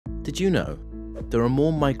Did you know there are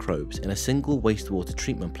more microbes in a single wastewater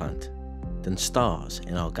treatment plant than stars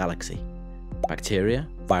in our galaxy? Bacteria,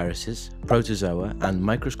 viruses, protozoa and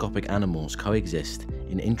microscopic animals coexist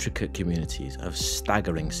in intricate communities of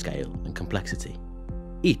staggering scale and complexity.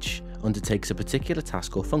 Each undertakes a particular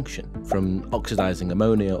task or function, from oxidizing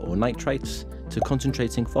ammonia or nitrates to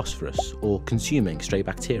concentrating phosphorus or consuming stray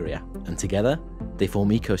bacteria, and together they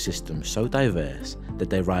form ecosystems so diverse that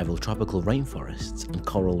they rival tropical rainforests and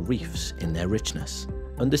coral reefs in their richness.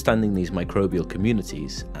 Understanding these microbial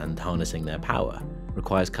communities and harnessing their power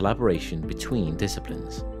requires collaboration between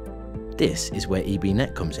disciplines. This is where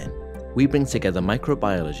EBNet comes in. We bring together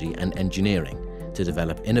microbiology and engineering to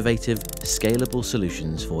develop innovative, scalable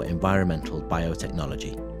solutions for environmental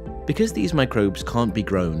biotechnology. Because these microbes can't be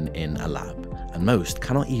grown in a lab, and most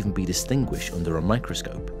cannot even be distinguished under a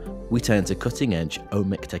microscope, we turn to cutting-edge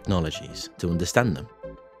omic technologies to understand them.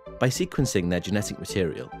 By sequencing their genetic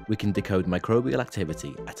material, we can decode microbial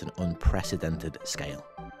activity at an unprecedented scale.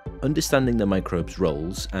 Understanding the microbes'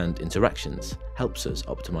 roles and interactions helps us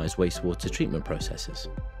optimize wastewater treatment processes.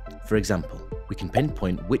 For example, we can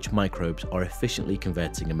pinpoint which microbes are efficiently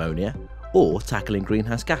converting ammonia or tackling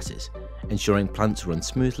greenhouse gases, ensuring plants run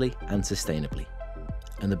smoothly and sustainably.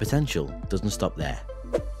 And the potential doesn't stop there.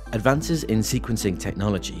 Advances in sequencing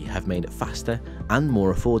technology have made it faster and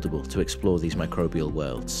more affordable to explore these microbial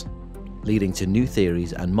worlds, leading to new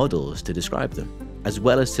theories and models to describe them, as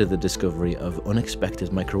well as to the discovery of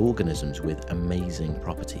unexpected microorganisms with amazing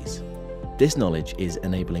properties. This knowledge is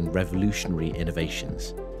enabling revolutionary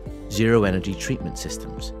innovations, zero-energy treatment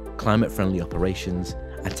systems, climate-friendly operations,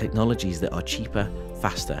 and technologies that are cheaper,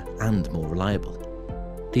 faster, and more reliable.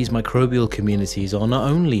 These microbial communities are not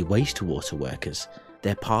only wastewater workers,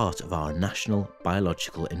 they're part of our national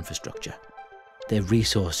biological infrastructure. They're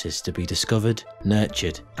resources to be discovered,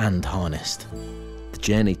 nurtured, and harnessed. The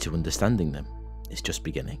journey to understanding them is just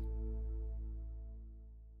beginning.